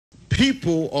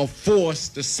people are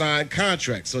forced to sign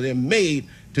contracts, so they're made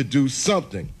to do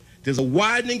something. There's a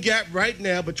widening gap right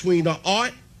now between the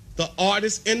art, the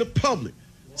artist, and the public.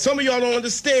 Some of y'all don't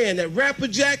understand that rapper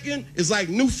jacking is like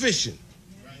new fishing.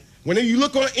 When you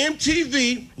look on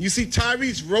MTV, you see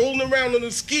Tyrese rolling around on a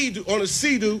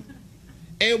Sea-Doo,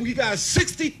 and we got a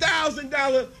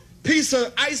 $60,000 piece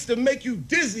of ice to make you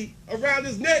dizzy around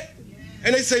his neck.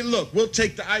 And they say, look, we'll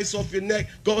take the ice off your neck.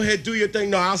 Go ahead, do your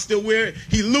thing. No, I'll still wear it.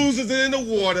 He loses it in the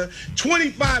water.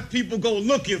 25 people go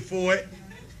looking for it.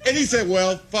 And he said,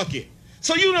 well, fuck it.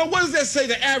 So, you know, what does that say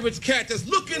the average cat that's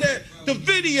looking at the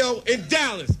video in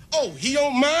Dallas? Oh, he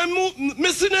don't mind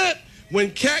missing that?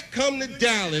 When Cat come to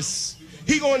Dallas,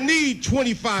 he gonna need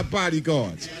 25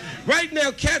 bodyguards. Right now,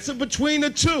 cats are between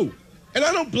the two. And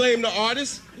I don't blame the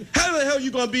artists. How the hell you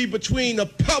gonna be between the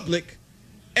public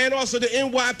and also the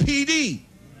NYPD?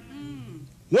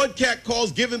 One cat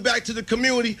calls giving back to the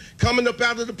community, coming up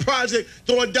out of the project,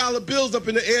 throwing dollar bills up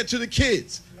in the air to the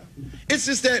kids. It's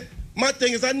just that my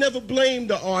thing is I never blame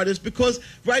the artists because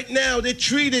right now they're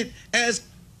treated as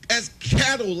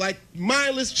cattle, like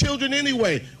mindless children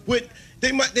anyway.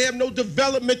 They have no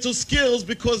developmental skills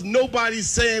because nobody's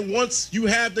saying once you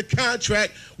have the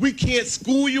contract, we can't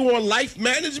school you on life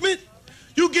management.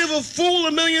 You give a fool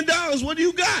 $1 million, what do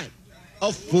you got?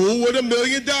 A fool with $1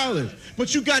 million.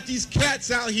 But you got these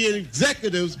cats out here,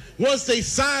 executives, once they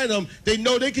sign them, they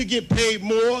know they could get paid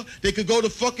more. They could go to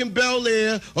fucking Bel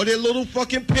Air or their little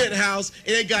fucking penthouse,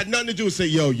 and they got nothing to do. Say,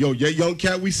 yo, that young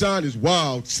cat we signed is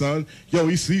wild, son. Yo,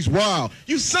 he's wild.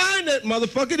 You signed that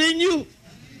motherfucker, didn't you?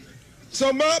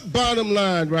 So my bottom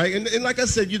line, right, and like I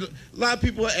said, a lot of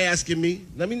people are asking me,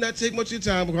 let me not take much of your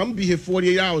time, because I'm going to be here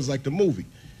 48 hours like the movie.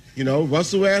 You know,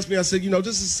 Russell asked me, I said, you know,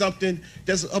 this is something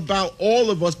that's about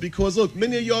all of us because, look,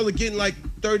 many of y'all are getting like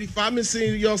 35. I've been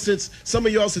seeing y'all since, some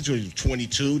of y'all since you were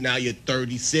 22, now you're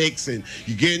 36, and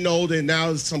you're getting older, and now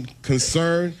there's some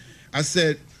concern. I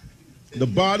said, the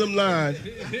bottom line,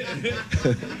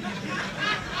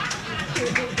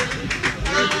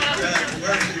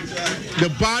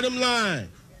 the bottom line,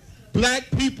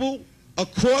 black people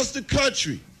across the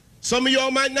country, some of y'all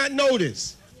might not know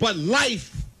this, but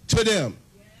life to them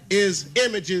is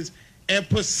images and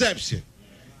perception.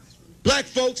 Black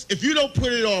folks, if you don't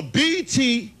put it on BET,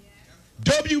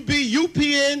 WB,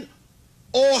 UPN,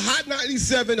 or Hot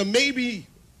 97, or maybe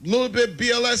a little bit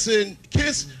BLS and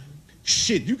KISS,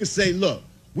 shit, you can say, look,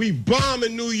 we bomb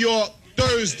in New York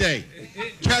Thursday.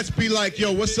 Cats be like,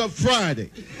 yo, what's up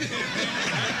Friday?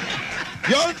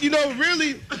 Y'all, you know,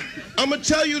 really, I'm gonna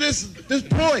tell you this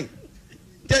point.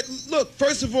 That, look,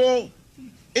 first of all,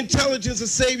 intelligence will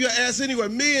save your ass anyway.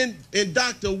 Me and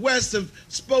Dr. West have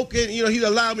spoken, you know, he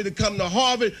allowed me to come to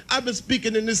Harvard. I've been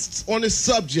speaking on this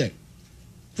subject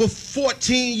for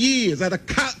 14 years at a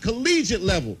collegiate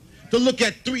level to look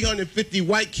at 350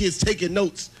 white kids taking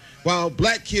notes while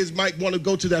black kids might want to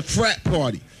go to that frat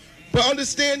party. But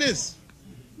understand this,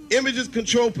 images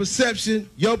control perception.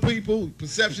 Young people,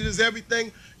 perception is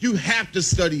everything. You have to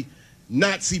study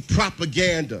Nazi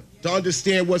propaganda to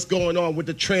understand what's going on with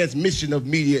the transmission of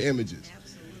media images.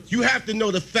 Absolutely. You have to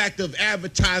know the fact of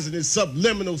advertising and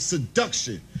subliminal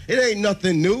seduction. It ain't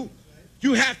nothing new.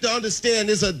 You have to understand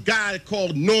there's a guy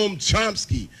called Noam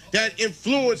Chomsky that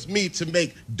influenced me to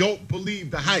make Don't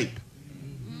Believe the Hype.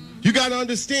 You got to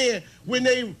understand when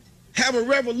they have a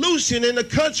revolution in the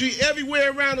country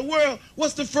everywhere around the world,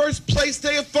 what's the first place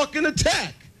they fucking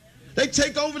attack? They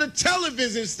take over the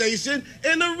television station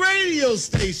and the radio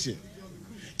station.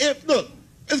 Look,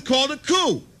 it's called a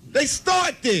coup. They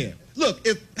start there. Look,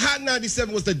 if Hot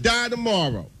 97 was to die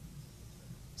tomorrow,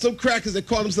 some crackers that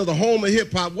called themselves the home of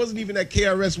hip-hop wasn't even at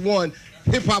KRS-One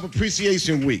Hip-Hop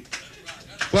Appreciation Week.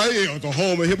 Well, yeah, the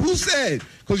home of hip-hop. Who said?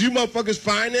 Because you motherfuckers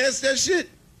financed that shit?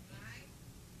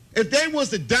 If they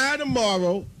was to die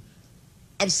tomorrow,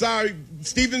 I'm sorry,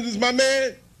 Stevens is my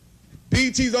man,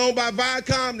 BET's owned by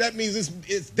Viacom, that means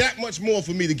it's that much more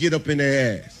for me to get up in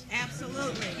their ass.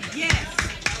 Absolutely, yes.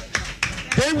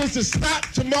 They was to stop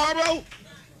tomorrow,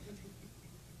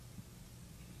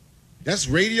 that's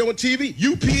radio and TV.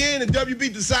 UPN and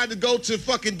WB decided to go to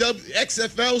fucking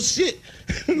XFL shit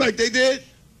like they did.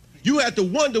 You have to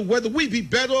wonder whether we be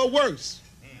better or worse.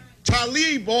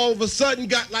 Talib all of a sudden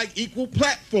got like equal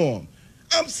platform.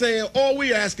 I'm saying all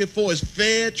we asking for is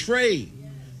fair trade.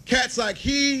 Cats like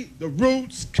he, the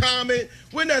Roots, Common,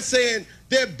 we're not saying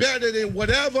they're better than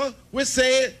whatever. We're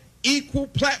saying equal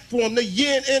platform, the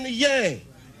yin and the yang.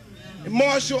 In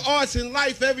martial arts, in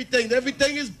life, everything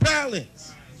is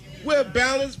balanced. We're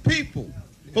balanced people.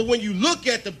 But when you look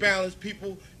at the balanced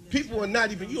people, People are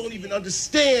not even, you don't even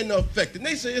understand the effect. The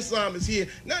Nation of Islam is here,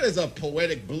 not as a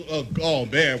poetic, oh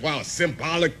man, wow,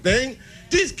 symbolic thing.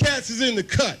 These cats is in the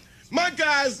cut. My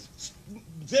guys,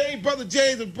 Brother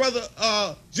James and Brother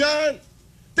John,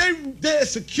 they're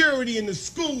security in the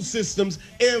school systems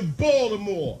in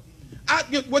Baltimore.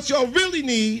 What y'all really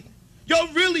need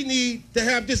to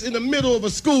have this in the middle of a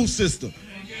school system.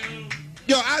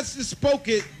 Yo, I just spoke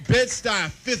at Bed-Stuy,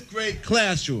 5th grade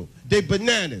classroom. They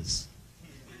bananas.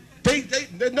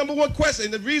 The number one question,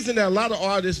 and the reason that a lot of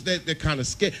artists, they're kind of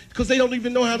scared, because they don't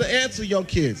even know how to answer young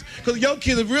kids. Because young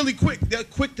kids are really quick. They're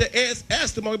quick to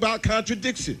ask them about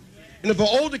contradiction. And if an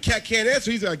older cat can't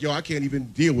answer, he's like, yo, I can't even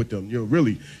deal with them. You know,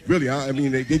 really, I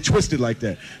mean, they twisted like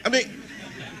that. I mean,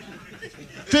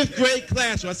 5th grade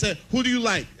classroom, I said, who do you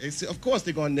like? They said, of course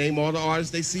they're going to name all the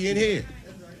artists they see in here.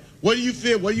 What do you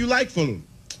feel? What do you like from them?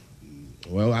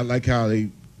 Well, I like how they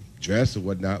dress or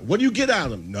whatnot. What do you get out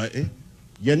of them? Nothing.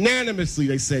 Unanimously,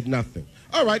 they said nothing.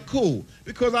 All right, cool.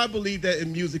 Because I believe that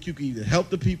in music, you can either help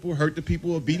the people, hurt the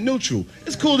people, or be neutral.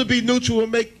 It's cool to be neutral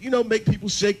and make people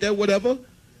shake that whatever.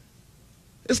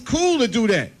 It's cool to do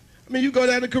that. I mean, you go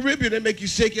down to the Caribbean, they make you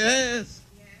shake your ass.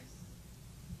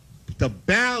 Yes. To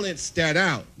balance that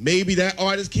out, maybe that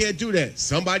artist can't do that.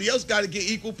 Somebody else got to get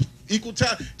equal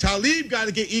time. Talib got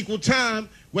to get equal time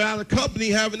without a company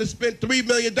having to spend $3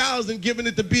 million and giving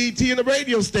it to BET and the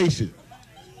radio station.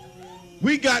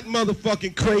 We got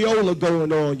motherfucking Crayola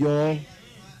going on, y'all.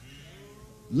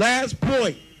 Last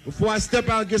point, before I step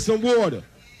out and get some water.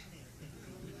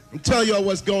 I'm telling y'all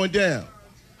what's going down.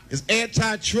 It's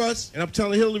antitrust, and I'm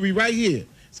telling Hillary right here.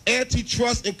 It's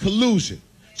antitrust and collusion.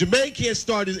 Jermaine can't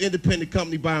start his independent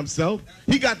company by himself.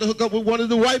 He got to hook up with one of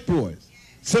the white boys.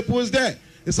 Simple as that.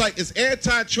 It's like it's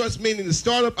antitrust, meaning the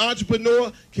startup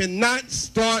entrepreneur cannot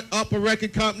start up a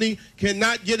record company,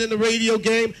 cannot get in the radio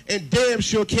game, and damn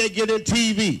sure can't get in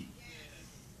TV.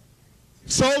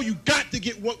 So you got to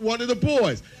get one of the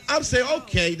boys. I'm saying,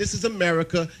 okay, this is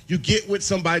America. You get with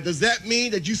somebody. Does that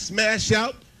mean that you smash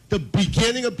out the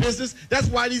beginning of business? That's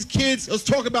why these kids are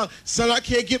talking about, son, I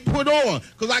can't get put on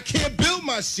because I can't build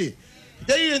my shit.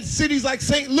 They in cities like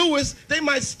St. Louis, they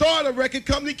might start a record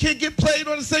company, can't get played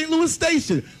on the St. Louis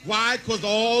station. Why? Because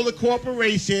all the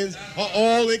corporations are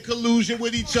all in collusion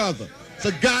with each other. It's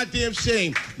a goddamn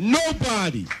shame.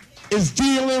 Nobody is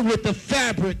dealing with the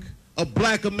fabric of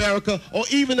black America or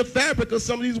even the fabric of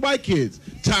some of these white kids.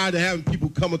 Tired of having people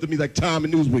come up to me like Time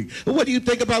and Newsweek. But what do you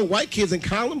think about white kids and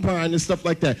Columbine and stuff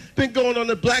like that? Been going on in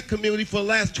the black community for the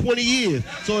last 20 years.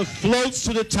 So it floats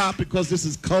to the top because this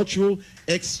is cultural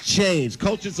exchange.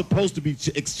 Culture is supposed to be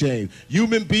exchanged.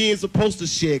 Human beings are supposed to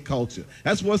share culture.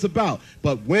 That's what it's about.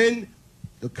 But when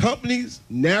the companies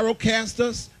narrowcast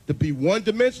us to be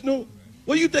one-dimensional,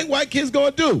 what do you think white kids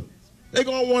gonna do? They're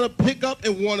going to want to pick up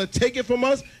and want to take it from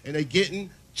us, and they're getting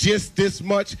just this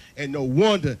much, and no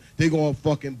wonder they're going to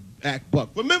fucking act buck.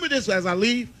 Remember this as I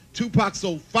leave, Tupac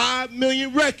sold 5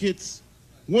 million records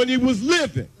when he was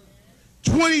living.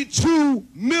 22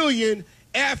 million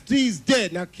after he's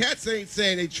dead. Now, cats ain't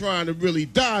saying they trying to really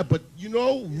die, but, you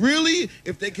know, really,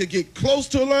 if they could get close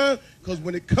to a line, because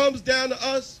when it comes down to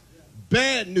us,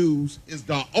 bad news is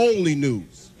the only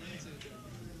news.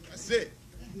 That's it.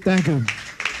 Thank you.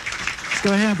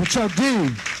 Go ahead for Chuck D.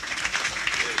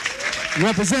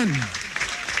 Representing.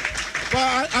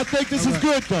 Well, I think this is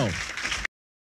good, though.